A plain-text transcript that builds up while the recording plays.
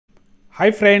Hi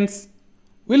friends,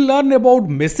 we'll learn about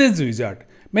message wizard.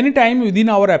 Many times within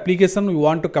our application we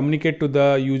want to communicate to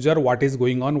the user what is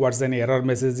going on, what's an error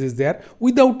message is there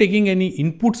without taking any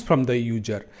inputs from the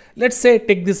user. Let's say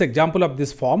take this example of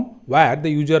this form where the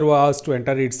user was to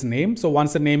enter its name. So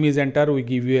once the name is entered, we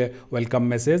give you a welcome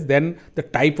message. Then the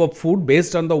type of food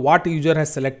based on the what user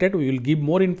has selected, we will give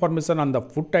more information on the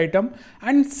food item.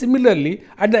 And similarly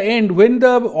at the end when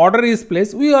the order is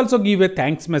placed, we also give a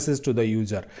thanks message to the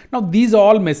user. Now these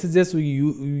all messages we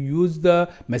use the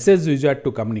message wizard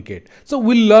to communicate. So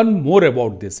we'll learn more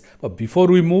about this. But before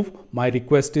we move, my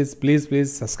request is please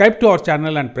subscribe to our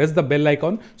channel and press the bell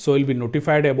icon so you'll be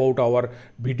notified about our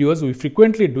videos. We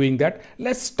frequently doing that.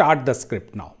 Let's start the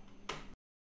script now.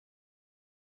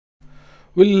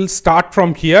 We'll start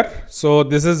from here. So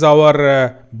this is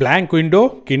our blank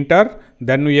window, Tkinter.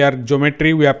 Then we are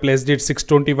geometry, we have placed it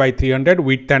 620 by 300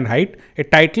 width and height, a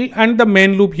title and the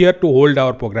main loop here to hold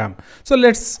our program. So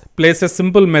let's place a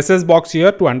simple message box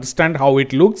here to understand how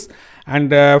it looks.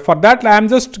 And for that I am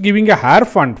just giving a higher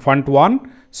font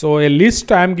 1. So a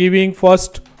list I am giving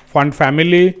first font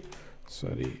family,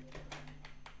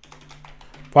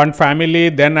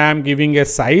 then I am giving a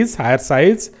size, higher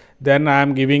size, then I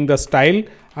am giving the style,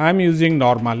 I am using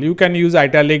normal. You can use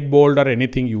italic, bold or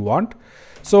anything you want.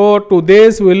 So to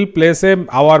this we'll place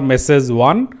our message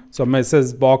 1. So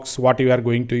message box what you are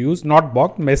going to use, not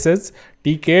box, message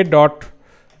tk dot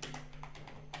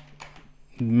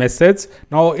message.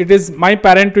 Now it is my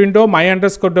parent window, my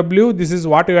underscore w. This is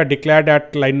what you are declared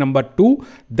at line number 2.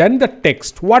 Then the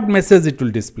text, what message it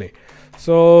will display.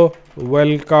 So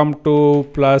welcome to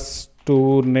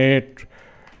 +2 net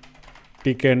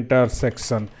Tkinter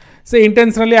section. So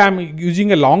intentionally I am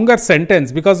using a longer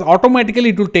sentence because automatically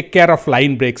it will take care of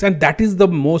line breaks, and that is the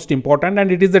most important,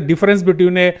 and it is the difference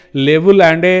between a label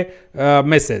and a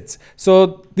message.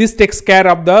 So this takes care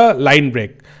of the line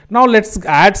break. Now let's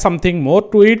add something more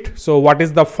to it. So what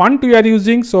is the font we are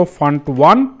using? So font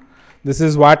 1. This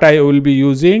is what I will be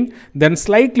using. Then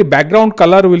slightly background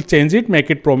color will change it, make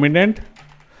it prominent,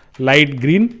 light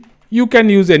green. You can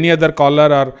use any other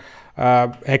color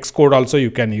or hex code also you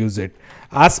can use it.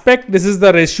 Aspect, this is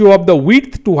the ratio of the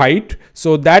width to height.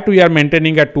 So that we are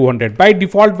maintaining at 200. By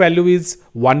default value is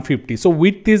 150. So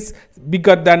width is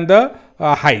bigger than the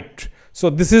height. So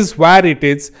this is where it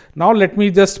is. Now let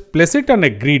me just place it on a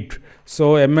grid.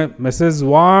 So message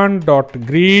 1 dot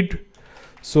grid.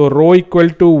 So row equal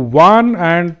to 1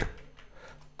 and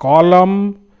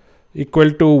column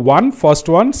equal to 1. First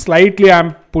one, slightly I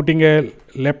am putting a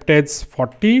left edge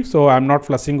 40. So I am not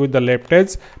flushing with the left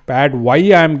edge. Pad Y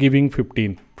I am giving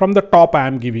 15. From the top I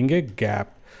am giving a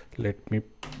gap.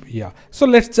 So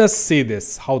let's just see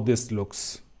this, how this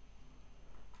looks.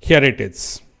 Here it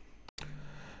is.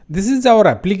 This is our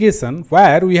application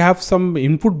where we have some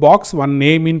input box, one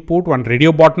name input, one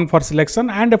radio button for selection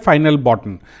and a final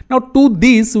button. Now to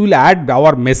this we will add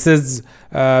our message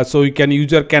so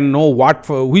user can know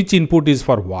which input is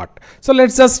for what. So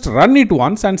let's just run it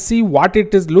once and see what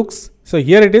it looks. So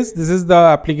here it is. This is the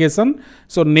application.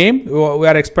 So name, we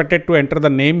are expected to enter the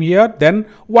name here. Then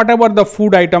whatever the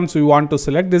food items we want to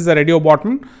select, this is the radio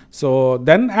button. So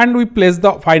then, and we place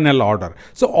the final order.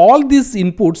 So all these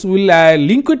inputs will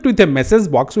link it with a message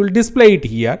box. We'll display it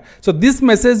here. So this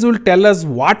message will tell us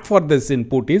what for this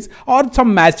input is or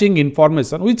some matching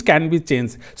information which can be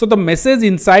changed. So the message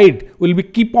inside will be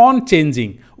keep on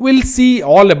changing. We'll see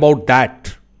all about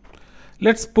that.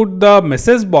 Let's put the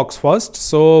message box first.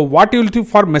 So what you will do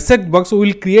for message box, we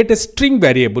will create a string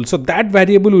variable. So that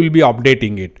variable will be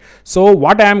updating it. So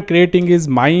what I am creating is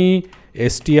my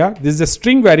str. This is a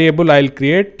string variable I will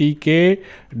create tk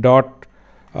dot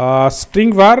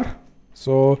StringVar.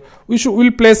 So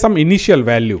we'll place some initial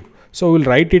value. So we'll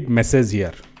write it message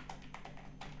here.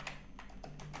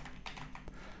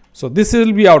 So this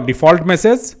will be our default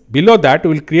message. Below that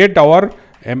we will create our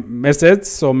message.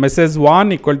 So message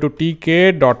 1 equal to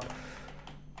tk dot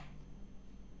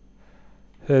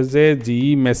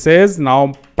g message.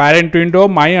 Now parent window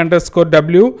my underscore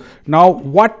w. Now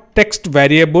what text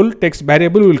variable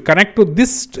will connect to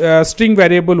this string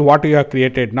variable what we have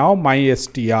created now, my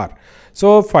str.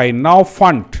 So fine. Now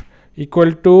font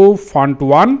equal to font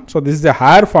 1. So this is the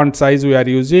higher font size we are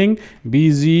using.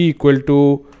 bg equal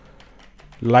to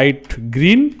light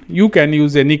green. You can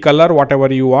use any color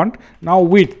whatever you want. Now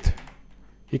width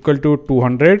equal to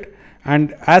 200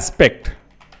 and aspect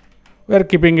we are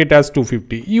keeping it as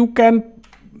 250. You can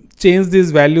change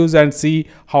these values and see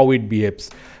how it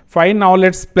behaves. Fine. Now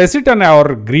let's place it on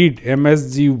our grid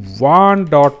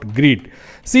msg1 dot grid.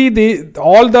 See,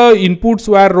 all the inputs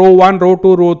were row 1, row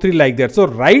 2, row 3 like that. So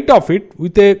right of it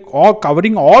with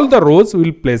covering all the rows, we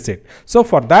will place it. So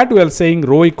for that we are saying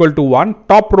row equal to 1,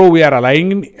 top row we are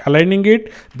aligning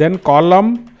it, then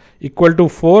column equal to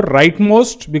 4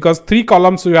 rightmost, because 3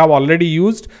 columns we have already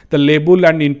used, the label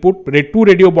and input, 2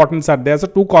 radio buttons are there, so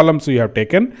 2 columns we have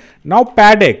taken. Now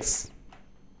pad x.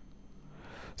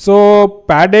 So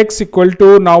pad x equal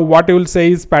to, now what you will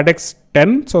say is pad x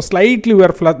 10. So slightly we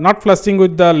are not flushing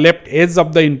with the left edge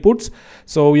of the inputs,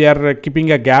 so we are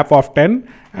keeping a gap of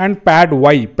 10. And pad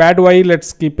y,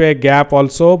 let's keep a gap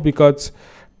also, because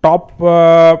top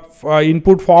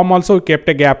input form also kept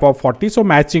a gap of 40, so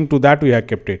matching to that we have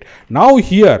kept it. Now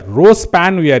here row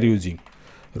span we are using,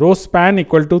 row span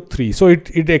equal to 3, so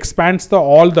it expands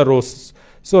all the rows.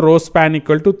 So row span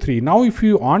equal to 3. Now if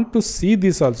you want to see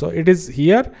this also, it is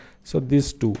here, so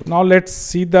this 2. Now let's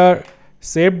see the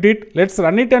saved it, let's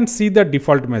run it and see the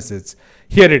default message.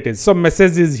 Here it is. So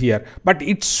message is here, but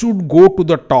it should go to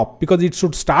the top, because it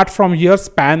should start from here,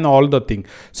 span all the thing.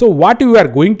 So what we are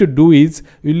going to do is,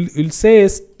 we'll say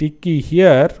sticky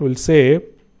here, we'll say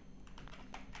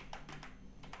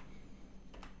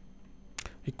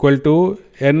equal to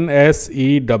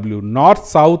NSEW, north,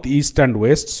 south, east and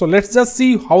west. So let's just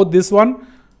see how this one,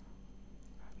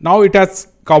 now it has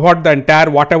covered the entire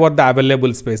whatever the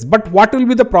available space. But what will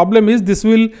be the problem is, this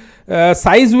will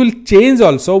size will change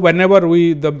also whenever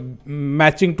we the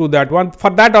matching to that one. For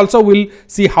that also we'll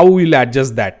see how we'll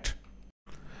adjust that.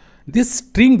 This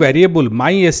string variable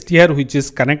myStr, which is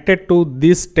connected to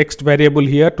this text variable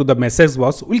here to the message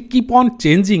box, will keep on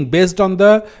changing based on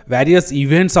the various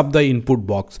events of the input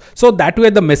box. So that way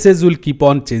the message will keep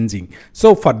on changing.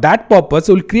 So for that purpose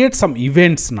we'll create some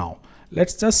events now.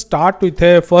 Let's just start with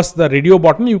first the radio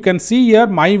button. You can see here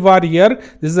myVar here.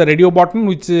 This is a radio button,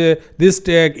 which this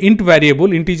int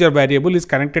variable, integer variable, is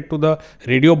connected to the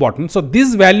radio button. So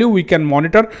this value we can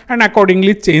monitor and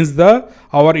accordingly change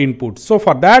our input. So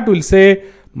for that we'll say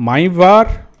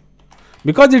myVar,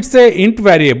 because it's a int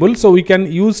variable, so we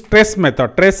can use trace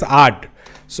method, trace add.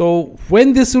 So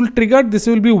when this will trigger, this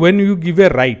will be when you give a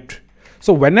write.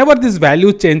 So whenever this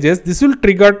value changes, this will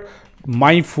trigger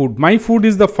myFood. myFood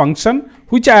is the function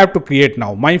which I have to create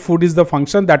now. myFood is the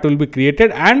function that will be created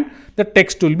and the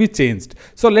text will be changed.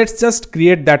 So let's just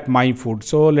create that myFood.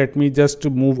 So let me just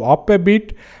move up a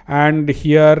bit, and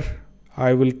here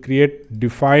I will create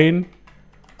define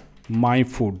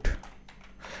myFood.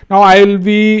 Now I will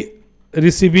be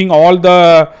receiving all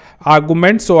the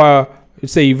arguments. So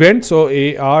it's a event, so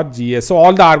args. So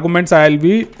all the arguments I will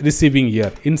be receiving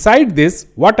here. Inside this,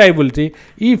 what I will say,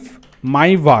 if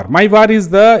myVar is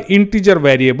the integer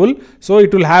variable, so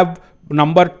it will have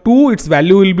number 2, its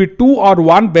value will be 2 or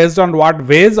 1 based on what,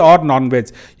 veg or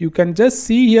non-veg. You can just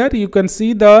see here, you can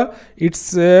see its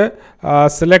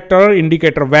selector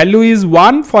indicator. Value is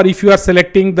 1 for if you are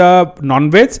selecting the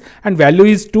non-veg, and value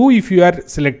is 2 if you are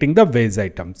selecting the veg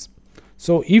items.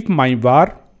 So if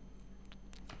myVar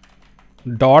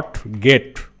dot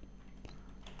get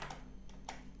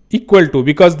equal to,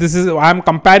 because this is, I am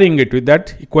comparing it with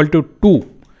that, equal to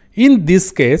 2. In this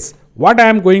case, what I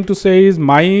am going to say is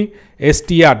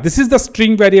myStr. This is the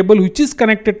string variable which is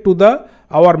connected to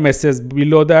our message.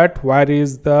 Below that, where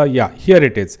is the, yeah, here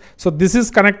it is. So this is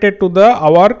connected to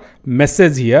our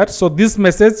message here. So this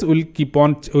message will keep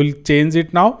on, will change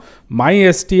it now.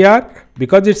 myStr,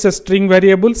 because it's a string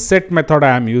variable, set method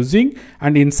I am using,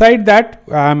 and inside that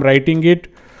I am writing it,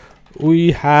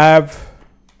 we have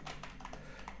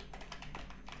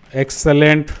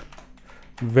excellent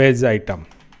veg item.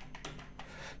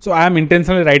 So I am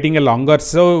intentionally writing a longer,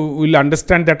 so we'll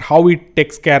understand that how it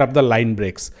takes care of the line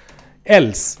breaks.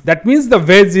 Else, that means the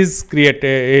veg is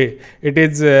created, it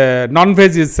is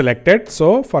non-veg is selected.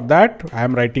 So for that I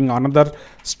am writing another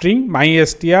string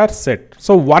myStr set.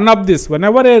 So one of this,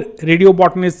 whenever a radio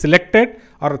button is selected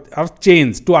or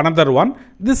changed to another one,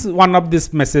 this one of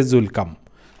this message will come.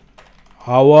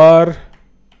 Our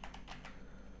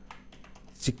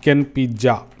chicken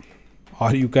pizza,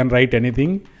 or you can write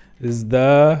anything, is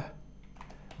the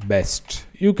best.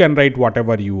 You can write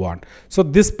whatever you want. So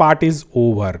this part is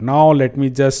over. Now let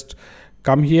me just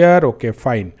come here. Okay,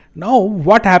 fine. Now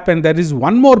what happened, there is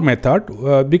one more method,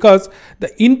 because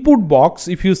the input box,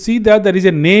 if you see that there is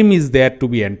a name is there to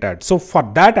be entered. So for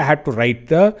that I had to write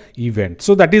the event.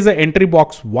 So that is the entry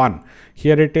box 1.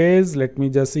 Here it is. Let me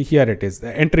just see. Here it is,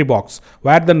 the entry box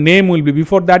where the name will be.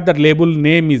 Before that, the label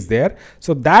name is there.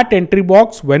 So that entry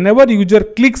box, whenever user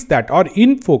clicks that or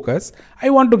in focus, I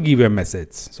want to give a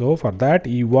message. So for that,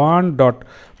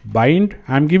 e1.bind,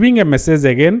 I am giving a message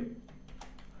again.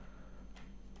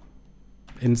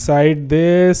 Inside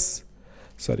this,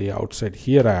 sorry, outside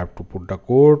here I have to put the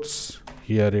quotes.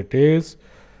 Here it is.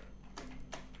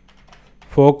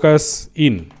 Focus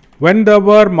in.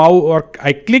 Whenever mouse or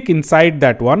I click inside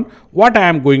that one, what I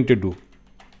am going to do?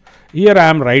 Here I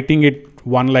am writing it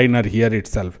one liner here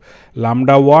itself.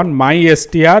 Lambda 1 my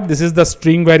str. This is the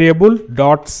string variable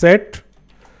dot set.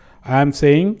 I am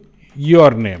saying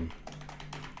your name.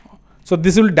 So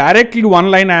this will directly one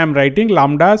line I am writing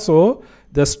lambda. So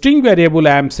the string variable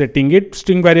I am setting it.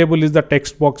 String variable is the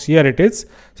text box, here it is.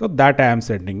 So that I am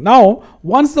setting. Now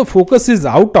once the focus is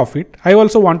out of it, I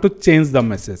also want to change the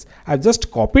message. I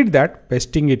just copied that,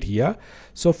 pasting it here.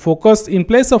 So focus, in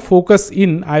place of focus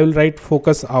in, I will write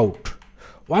focus out.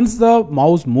 Once the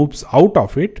mouse moves out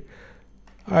of it,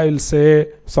 I will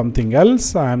say something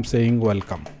else. I am saying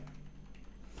welcome.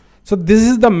 So this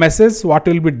is the message what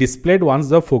will be displayed once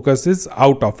the focus is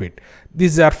out of it.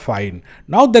 These are fine.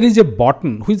 Now there is a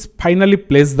button which finally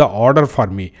places the order for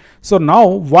me. So now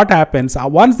what happens,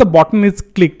 once the button is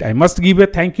clicked, I must give a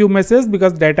thank you message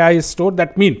because data is stored.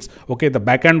 That means, okay, the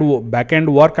backend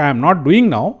work I am not doing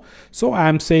now. So I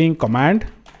am saying command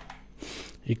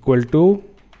equal to,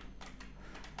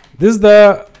 this is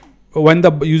the, when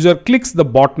the user clicks the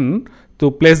button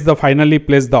to place the, finally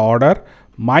place the order,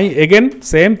 my, again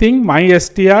same thing, my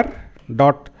str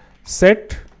dot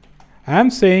set, I am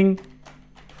saying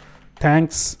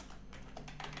thanks,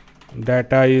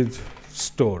 data is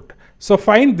stored. So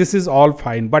fine, this is all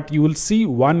fine, but you will see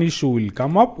one issue will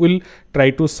come up. We'll try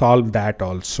to solve that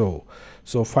also.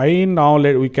 So fine, now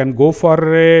we can go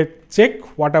for a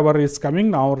check whatever is coming.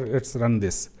 Now let's run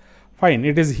this. Fine,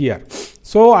 it is here.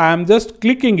 So I am just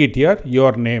clicking it here,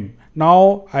 your name.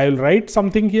 Now I will write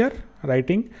something here,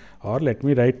 writing, or let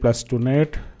me write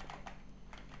 +2net.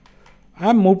 I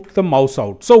have moved the mouse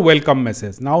out. So welcome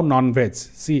message. Now non-veg.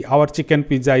 See, our chicken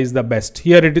pizza is the best.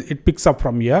 Here it picks up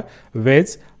from here. Veg.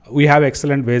 We have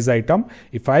excellent veg item.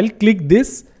 If I'll click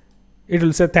this, it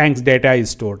will say thanks, data is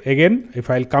stored. Again, if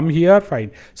I'll come here,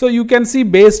 fine. So you can see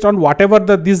based on whatever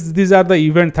these are the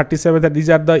event 37, that these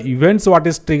are the events what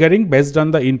is triggering based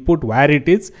on the input where it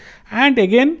is. And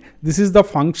again, this is the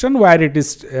function where it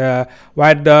is,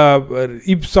 where the,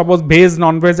 if suppose veg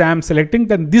non-veg I am selecting,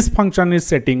 then this function is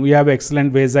setting. We have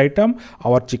excellent veg item.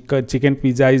 Our chicken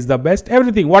pizza is the best.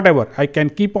 Everything, whatever. I can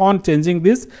keep on changing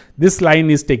this. This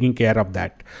line is taking care of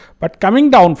that. But coming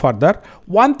down further,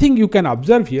 one thing you can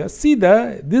observe here, see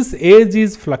this age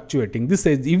is fluctuating. This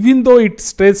age, even though it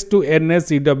stretches to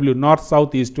NSEW, north,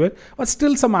 south, east, west, but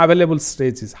still some available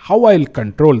stretches. How I will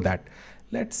control that?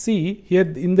 Let's see here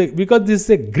in the, because this is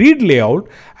a grid layout,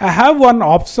 I have one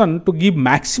option to give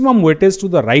maximum weightage to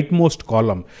the rightmost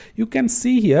column. You can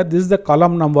see here, this is the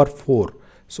column number 4.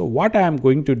 So what I am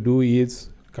going to do is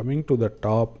coming to the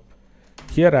top.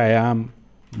 Here I am,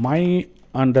 my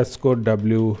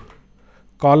 _w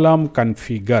column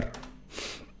configure.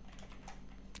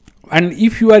 And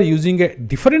if you are using a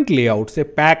different layout, say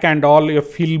pack and all, you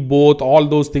fill both, all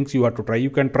those things you have to try. You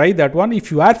can try that one.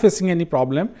 If you are facing any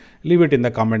problem, leave it in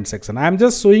the comment section. I am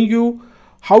just showing you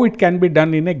how it can be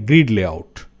done in a grid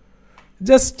layout.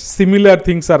 Just similar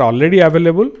things are already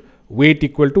available. Weight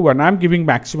equal to 1. I am giving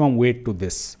maximum weight to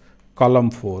this column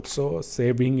 4. So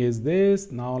saving is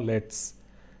this. Now let's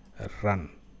run.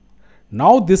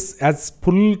 Now this has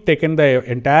taken the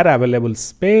entire available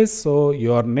space. So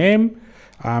your name,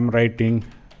 I am writing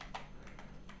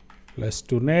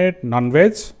 +2net,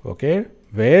 non-veg, okay,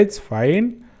 veg,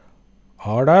 fine,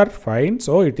 order, fine.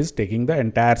 So it is taking the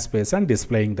entire space and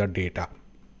displaying the data.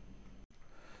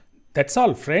 That's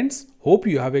all, friends. Hope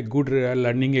you have a good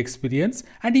learning experience.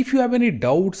 And if you have any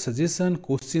doubts, suggestions,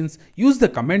 questions, use the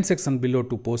comment section below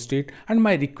to post it. And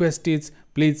my request is,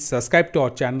 please subscribe to our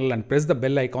channel and press the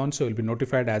bell icon so you'll be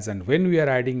notified as and when we are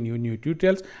adding new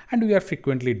tutorials, and we are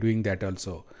frequently doing that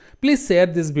also. Please share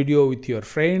this video with your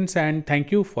friends, and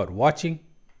thank you for watching.